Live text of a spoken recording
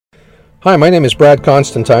Hi, my name is Brad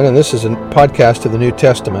Constantine, and this is a podcast of the New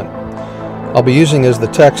Testament. I'll be using as the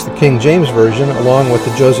text the King James Version along with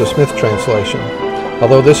the Joseph Smith translation.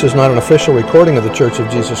 Although this is not an official recording of the Church of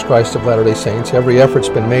Jesus Christ of Latter-day Saints, every effort's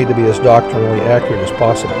been made to be as doctrinally accurate as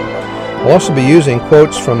possible. I'll also be using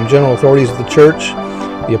quotes from general authorities of the Church,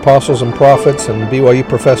 the apostles and prophets, and BYU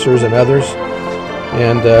professors and others,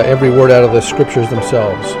 and every word out of the Scriptures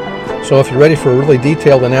themselves. So if you're ready for a really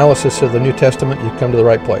detailed analysis of the New Testament, you've come to the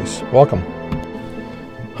right place. Welcome.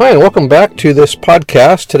 Hi, and welcome back to this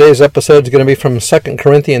podcast. Today's episode is going to be from 2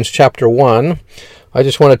 Corinthians chapter 1. I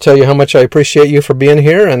just want to tell you how much I appreciate you for being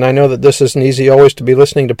here, and I know that this isn't easy always to be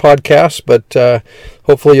listening to podcasts, but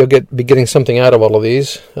hopefully you'll be getting something out of all of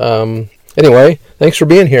these. Anyway, thanks for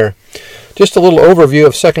being here. Just a little overview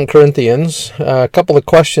of 2 Corinthians, a couple of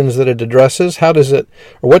questions that it addresses.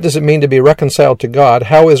 What does it mean to be reconciled to God?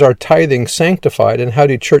 How is our tithing sanctified? And how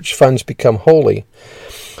do church funds become holy?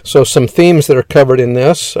 So some themes that are covered in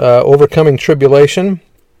this: overcoming tribulation,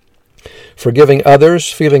 forgiving others,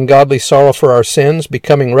 feeling godly sorrow for our sins,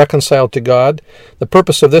 becoming reconciled to God. The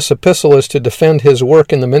purpose of this epistle is to defend his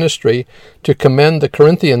work in the ministry, to commend the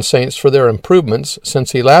Corinthian saints for their improvements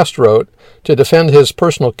since he last wrote, to defend his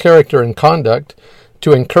personal character and conduct,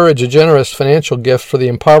 to encourage a generous financial gift for the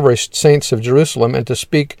impoverished saints of Jerusalem, and to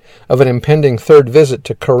speak of an impending third visit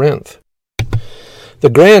to Corinth. The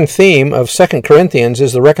grand theme of 2 Corinthians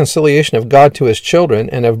is the reconciliation of God to his children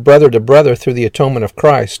and of brother to brother through the atonement of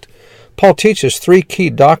Christ. Paul teaches three key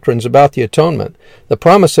doctrines about the atonement. The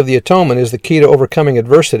promise of the atonement is the key to overcoming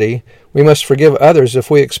adversity. We must forgive others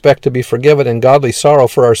if we expect to be forgiven, and godly sorrow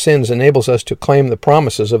for our sins enables us to claim the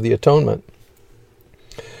promises of the atonement.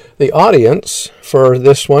 The audience for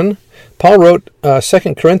this one: Paul wrote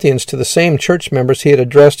 2 Corinthians to the same church members he had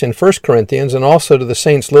addressed in 1 Corinthians, and also to the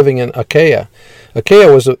saints living in Achaia.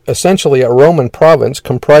 Achaia was essentially a Roman province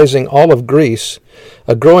comprising all of Greece.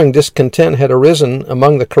 A growing discontent had arisen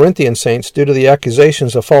among the Corinthian saints due to the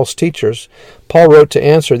accusations of false teachers. Paul wrote to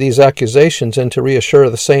answer these accusations and to reassure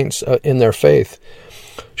the saints in their faith.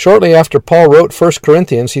 Shortly after Paul wrote 1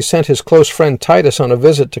 Corinthians, he sent his close friend Titus on a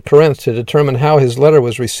visit to Corinth to determine how his letter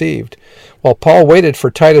was received. While Paul waited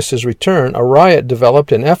for Titus's return, a riot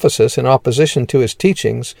developed in Ephesus in opposition to his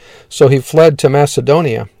teachings, so he fled to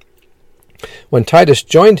Macedonia. When Titus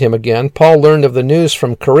joined him again, Paul learned of the news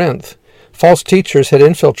from Corinth. False teachers had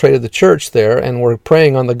infiltrated the church there and were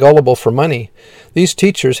preying on the gullible for money. These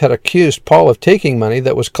teachers had accused Paul of taking money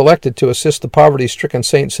that was collected to assist the poverty-stricken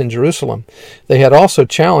saints in Jerusalem. They had also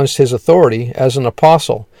challenged his authority as an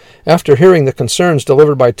apostle. After hearing the concerns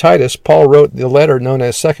delivered by Titus, Paul wrote the letter known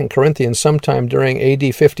as 2 Corinthians sometime during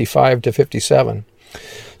AD 55 to 57.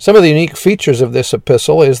 Some of the unique features of this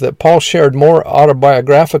epistle is that Paul shared more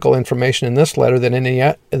autobiographical information in this letter than in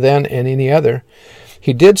any other.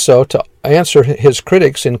 He did so to answer his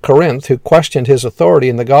critics in Corinth who questioned his authority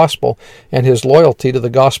in the gospel and his loyalty to the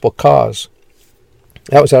gospel cause.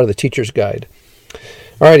 That was out of the Teacher's Guide.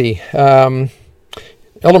 Alrighty.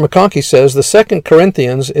 Elder McConkie says the 2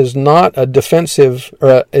 Corinthians is not a definitive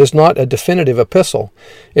epistle.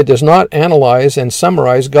 It does not analyze and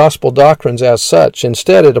summarize gospel doctrines as such.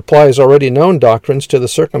 Instead, it applies already known doctrines to the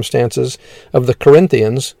circumstances of the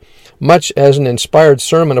Corinthians, much as an inspired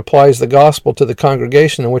sermon applies the gospel to the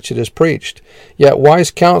congregation in which it is preached. Yet, wise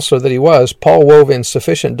counselor that he was, Paul wove in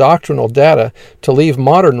sufficient doctrinal data to leave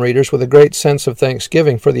modern readers with a great sense of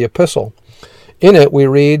thanksgiving for the epistle. In it we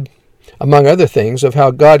read, among other things, of how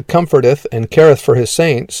God comforteth and careth for his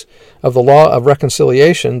saints, of the law of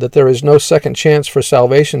reconciliation, that there is no second chance for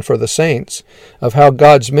salvation for the saints, of how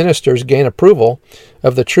God's ministers gain approval,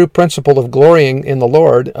 of the true principle of glorying in the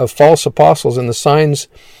Lord, of false apostles and the signs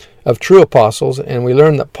of true apostles, and we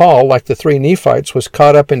learn that Paul, like the three Nephites, was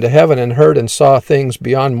caught up into heaven and heard and saw things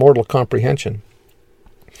beyond mortal comprehension.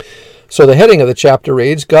 So the heading of the chapter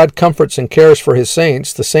reads, God comforts and cares for his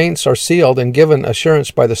saints. The saints are sealed and given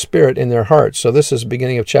assurance by the Spirit in their hearts. So this is the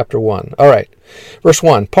beginning of chapter 1. All right. Verse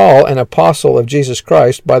 1, Paul, an apostle of Jesus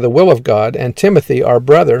Christ, by the will of God, and Timothy, our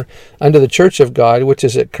brother, unto the church of God, which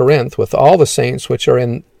is at Corinth, with all the saints which are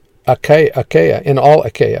in all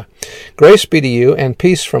Achaia. Grace be to you, and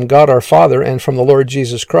peace from God our Father, and from the Lord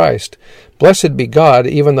Jesus Christ. Blessed be God,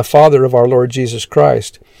 even the Father of our Lord Jesus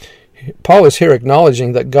Christ. Paul is here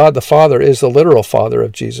acknowledging that God the Father is the literal Father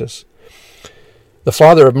of Jesus, the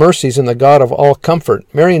Father of mercies and the God of all comfort.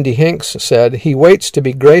 Marion D. Hinks said, He waits to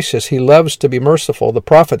be gracious, he loves to be merciful. The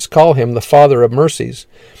prophets call him the Father of mercies.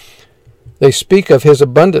 They speak of his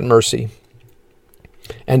abundant mercy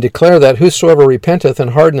and declare that whosoever repenteth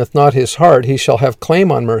and hardeneth not his heart, he shall have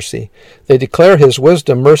claim on mercy. They declare his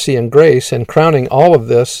wisdom, mercy, and grace, and crowning all of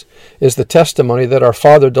this is the testimony that our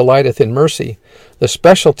Father delighteth in mercy. The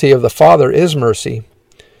specialty of the Father is mercy.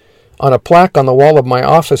 On a plaque on the wall of my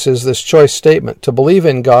office is this choice statement: to believe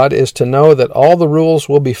in God is to know that all the rules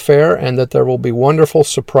will be fair and that there will be wonderful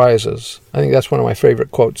surprises. I think that's one of my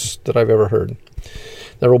favorite quotes that I've ever heard.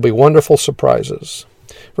 There will be wonderful surprises.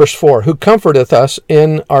 Verse 4, who comforteth us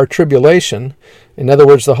in our tribulation. In other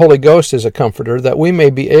words, the Holy Ghost is a comforter, that we may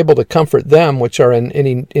be able to comfort them which are in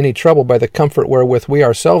any trouble by the comfort wherewith we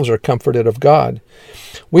ourselves are comforted of God.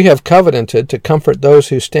 We have covenanted to comfort those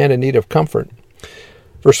who stand in need of comfort.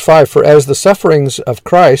 Verse 5, for as the sufferings of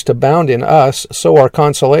Christ abound in us, so our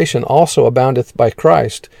consolation also aboundeth by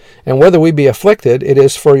Christ. And whether we be afflicted, it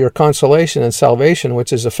is for your consolation and salvation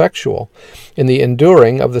which is effectual, in the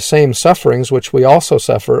enduring of the same sufferings which we also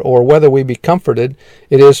suffer, or whether we be comforted,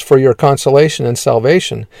 it is for your consolation and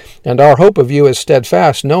salvation. And our hope of you is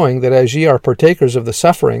steadfast, knowing that as ye are partakers of the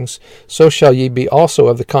sufferings, so shall ye be also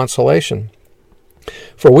of the consolation.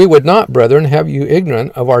 For we would not, brethren, have you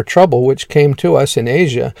ignorant of our trouble which came to us in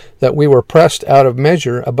Asia, that we were pressed out of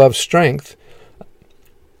measure above strength,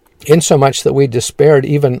 insomuch that we despaired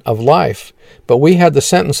even of life. But we had the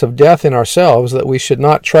sentence of death in ourselves, that we should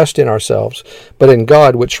not trust in ourselves, but in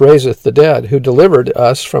God which raiseth the dead, who delivered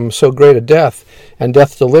us from so great a death, and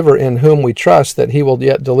doth deliver, in whom we trust that he will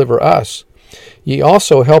yet deliver us. Ye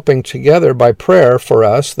also helping together by prayer for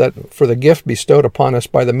us, that for the gift bestowed upon us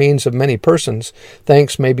by the means of many persons,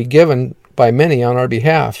 thanks may be given by many on our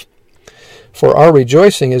behalf. For our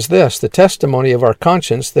rejoicing is this, the testimony of our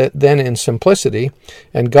conscience, that then in simplicity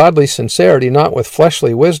and godly sincerity, not with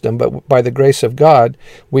fleshly wisdom, but by the grace of God,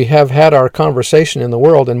 we have had our conversation in the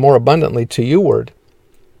world, and more abundantly to you ward.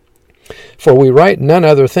 For we write none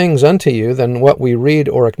other things unto you than what we read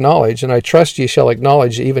or acknowledge, and I trust ye shall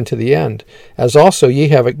acknowledge even to the end, as also ye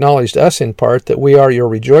have acknowledged us in part, that we are your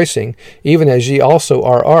rejoicing, even as ye also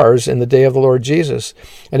are ours in the day of the Lord Jesus.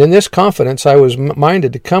 And in this confidence I was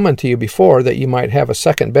minded to come unto you before, that ye might have a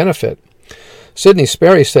second benefit. Sidney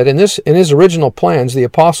Sperry said, in his original plans, the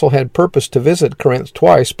apostle had purposed to visit Corinth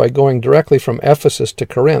twice by going directly from Ephesus to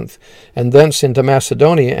Corinth, and thence into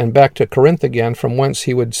Macedonia and back to Corinth again, from whence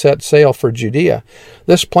he would set sail for Judea.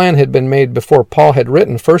 This plan had been made before Paul had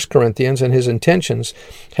written 1 Corinthians, and his intentions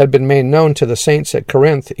had been made known to the saints at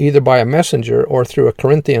Corinth, either by a messenger or through a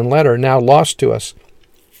Corinthian letter now lost to us.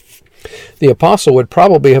 The apostle would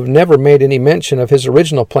probably have never made any mention of his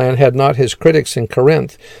original plan had not his critics in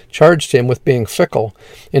Corinth charged him with being fickle.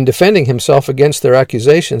 In defending himself against their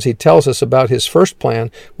accusations, he tells us about his first plan,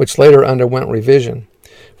 which later underwent revision.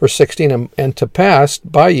 Verse 16, and to pass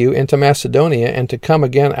by you into Macedonia, and to come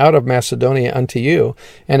again out of Macedonia unto you,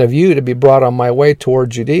 and of you to be brought on my way toward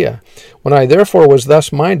Judea. When I therefore was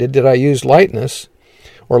thus minded, did I use lightness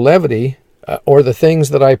or levity, or the things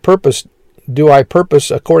that I purposed, do I purpose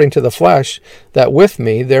according to the flesh, that with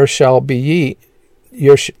me there shall be yea,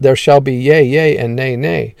 yea, and nay,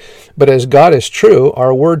 nay. But as God is true,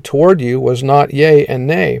 our word toward you was not yea and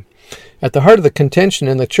nay. At the heart of the contention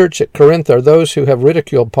in the church at Corinth are those who have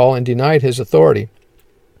ridiculed Paul and denied his authority.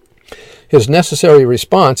 His necessary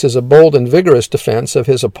response is a bold and vigorous defense of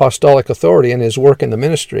his apostolic authority and his work in the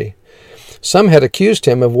ministry. Some had accused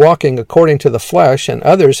him of walking according to the flesh, and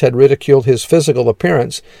others had ridiculed his physical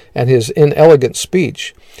appearance and his inelegant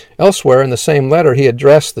speech. Elsewhere in the same letter, he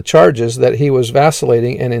addressed the charges that he was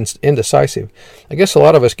vacillating and indecisive. I guess a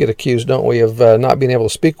lot of us get accused, don't we, of not being able to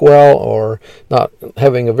speak well, or not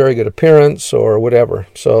having a very good appearance, or whatever.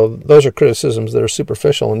 So those are criticisms that are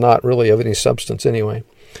superficial and not really of any substance anyway.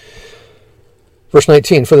 Verse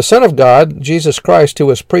 19, for the Son of God, Jesus Christ, who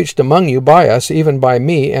was preached among you by us, even by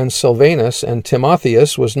me and Silvanus and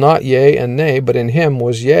Timotheus, was not yea and nay, but in him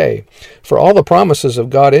was yea. For all the promises of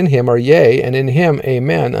God in him are yea, and in him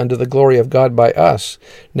amen, unto the glory of God by us.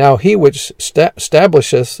 Now he which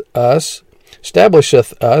establisheth us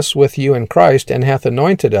with you in Christ, and hath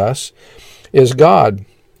anointed us, is God,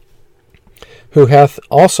 who hath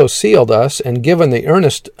also sealed us, and given the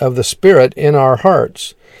earnest of the Spirit in our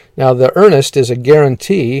hearts. Now, the earnest is a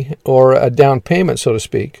guarantee, or a down payment, so to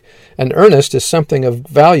speak. An earnest is something of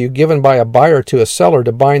value given by a buyer to a seller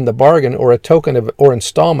to bind the bargain, or a token of, or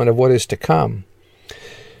installment of what is to come.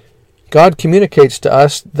 God communicates to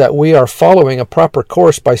us that we are following a proper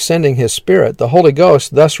course by sending His Spirit. The Holy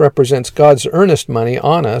Ghost thus represents God's earnest money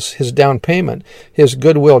on us, His down payment, His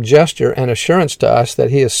goodwill gesture, and assurance to us that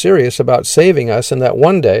He is serious about saving us, and that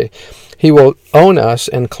one day He will own us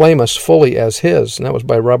and claim us fully as His. And that was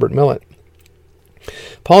by Robert Millet.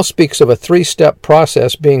 Paul speaks of a three-step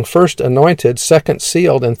process, being first anointed, second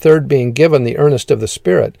sealed, and third being given the earnest of the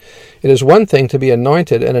Spirit. It is one thing to be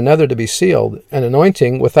anointed and another to be sealed. An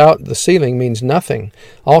anointing without the sealing means nothing.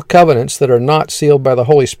 All covenants that are not sealed by the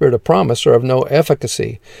Holy Spirit of promise are of no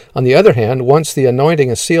efficacy. On the other hand, once the anointing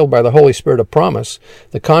is sealed by the Holy Spirit of promise,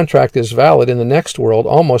 the contract is valid in the next world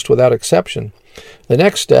almost without exception. The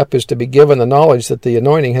next step is to be given the knowledge that the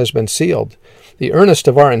anointing has been sealed. The earnest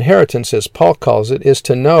of our inheritance, as Paul calls it, is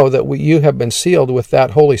to know that you have been sealed with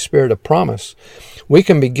that Holy Spirit of promise. We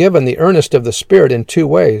can be given the earnest of the Spirit in two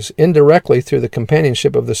ways, indirectly through the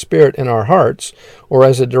companionship of the Spirit in our hearts, or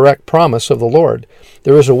as a direct promise of the Lord.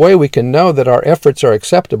 There is a way we can know that our efforts are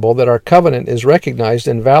acceptable, that our covenant is recognized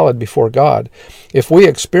and valid before God. If we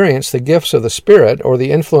experience the gifts of the Spirit or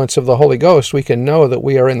the influence of the Holy Ghost, we can know that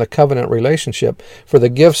we are in the covenant relationship, for the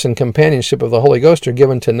gifts and companionship of the Holy Ghost are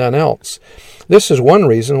given to none else. This is one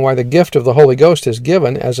reason why the gift of the Holy Ghost is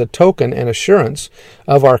given as a token and assurance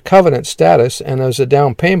of our covenant status and as a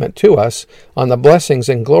down payment to us on the blessings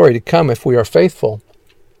and glory to come if we are faithful.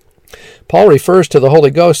 Paul refers to the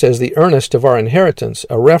Holy Ghost as the earnest of our inheritance,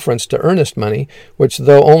 a reference to earnest money, which,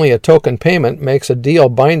 though only a token payment, makes a deal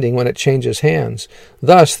binding when it changes hands.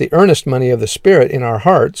 Thus, the earnest money of the Spirit in our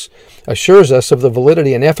hearts assures us of the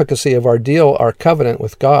validity and efficacy of our deal, our covenant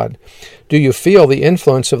with God. Do you feel the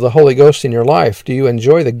influence of the Holy Ghost in your life? Do you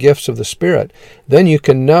enjoy the gifts of the Spirit? Then you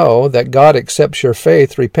can know that God accepts your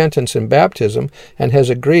faith, repentance, and baptism, and has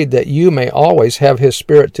agreed that you may always have His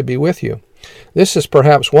Spirit to be with you. This is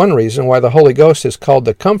perhaps one reason why the Holy Ghost is called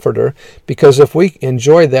the Comforter, because if we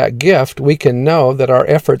enjoy that gift, we can know that our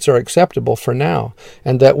efforts are acceptable for now,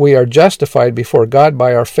 and that we are justified before God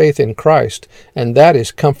by our faith in Christ, and that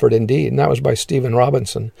is comfort indeed. And that was by Stephen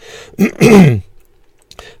Robinson.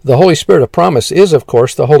 The Holy Spirit of promise is, of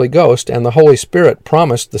course, the Holy Ghost, and the Holy Spirit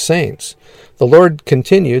promised the saints. The Lord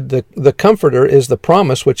continued, the Comforter is the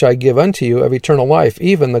promise which I give unto you of eternal life,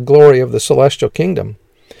 even the glory of the celestial kingdom.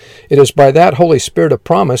 It is by that Holy Spirit of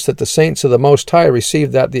promise that the saints of the Most High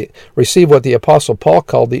receive what the Apostle Paul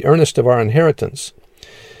called the earnest of our inheritance,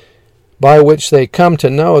 by which they come to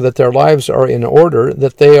know that their lives are in order,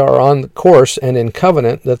 that they are on course and in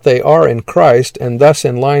covenant, that they are in Christ, and thus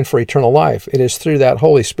in line for eternal life. It is through that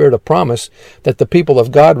Holy Spirit of promise that the people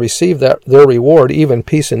of God receive their reward, even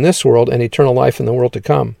peace in this world and eternal life in the world to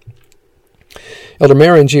come. Elder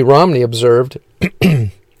Marion G. Romney observed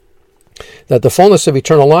that the fullness of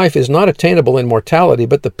eternal life is not attainable in mortality,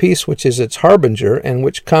 but the peace which is its harbinger, and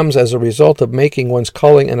which comes as a result of making one's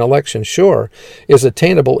calling and election sure, is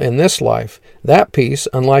attainable in this life. That peace,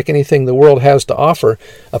 unlike anything the world has to offer,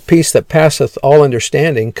 a peace that passeth all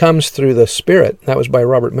understanding, comes through the Spirit. That was by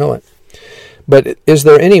Robert Millet. But is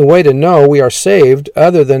there any way to know we are saved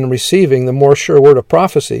other than receiving the more sure word of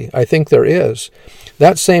prophecy? I think there is.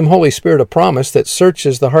 That same Holy Spirit of promise that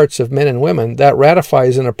searches the hearts of men and women, that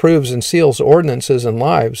ratifies and approves and seals ordinances and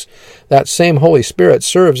lives, that same Holy Spirit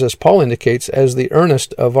serves, as Paul indicates, as the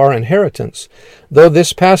earnest of our inheritance. Though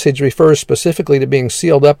this passage refers specifically to being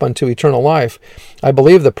sealed up unto eternal life, I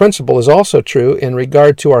believe the principle is also true in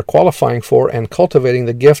regard to our qualifying for and cultivating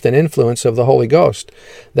the gift and influence of the Holy Ghost.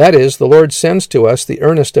 That is, the Lord sends to us the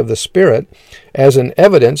earnest of the Spirit as an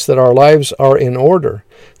evidence that our lives are in order.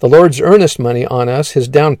 The Lord's earnest money on us, His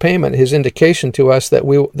down payment, His indication to us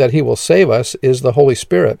that He will save us, is the Holy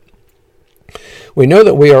Spirit. We know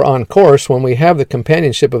that we are on course when we have the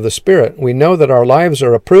companionship of the Spirit. We know that our lives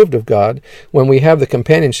are approved of God when we have the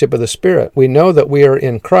companionship of the Spirit. We know that we are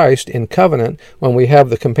in Christ in covenant when we have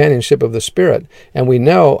the companionship of the Spirit. And we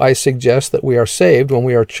know, I suggest, that we are saved when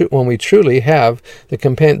we truly have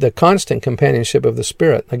the constant companionship of the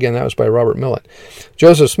Spirit. Again, that was by Robert Millet.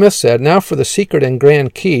 Joseph Smith said, "Now for the secret and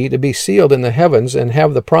grand key to be sealed in the heavens and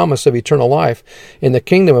have the promise of eternal life in the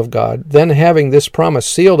kingdom of God. Then having this promise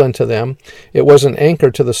sealed unto them, it was an anchor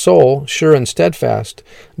to the soul, sure and steadfast.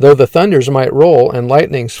 Though the thunders might roll, and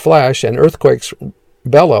lightnings flash, and earthquakes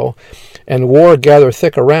bellow, and war gather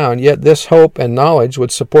thick around, yet this hope and knowledge would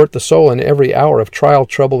support the soul in every hour of trial,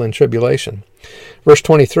 trouble, and tribulation." Verse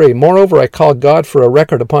 23, "Moreover I call God for a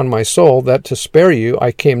record upon my soul, that to spare you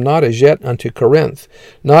I came not as yet unto Corinth,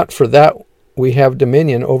 not for that we have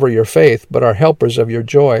dominion over your faith, but are helpers of your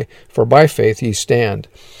joy, for by faith ye stand."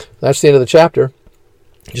 That's the end of the chapter.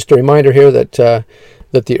 Just a reminder here that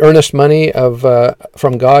the earnest money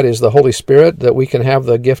from God is the Holy Spirit, that we can have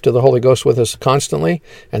the gift of the Holy Ghost with us constantly,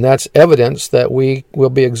 and that's evidence that we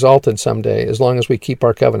will be exalted someday as long as we keep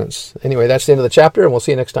our covenants. Anyway, that's the end of the chapter, and we'll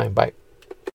see you next time. Bye.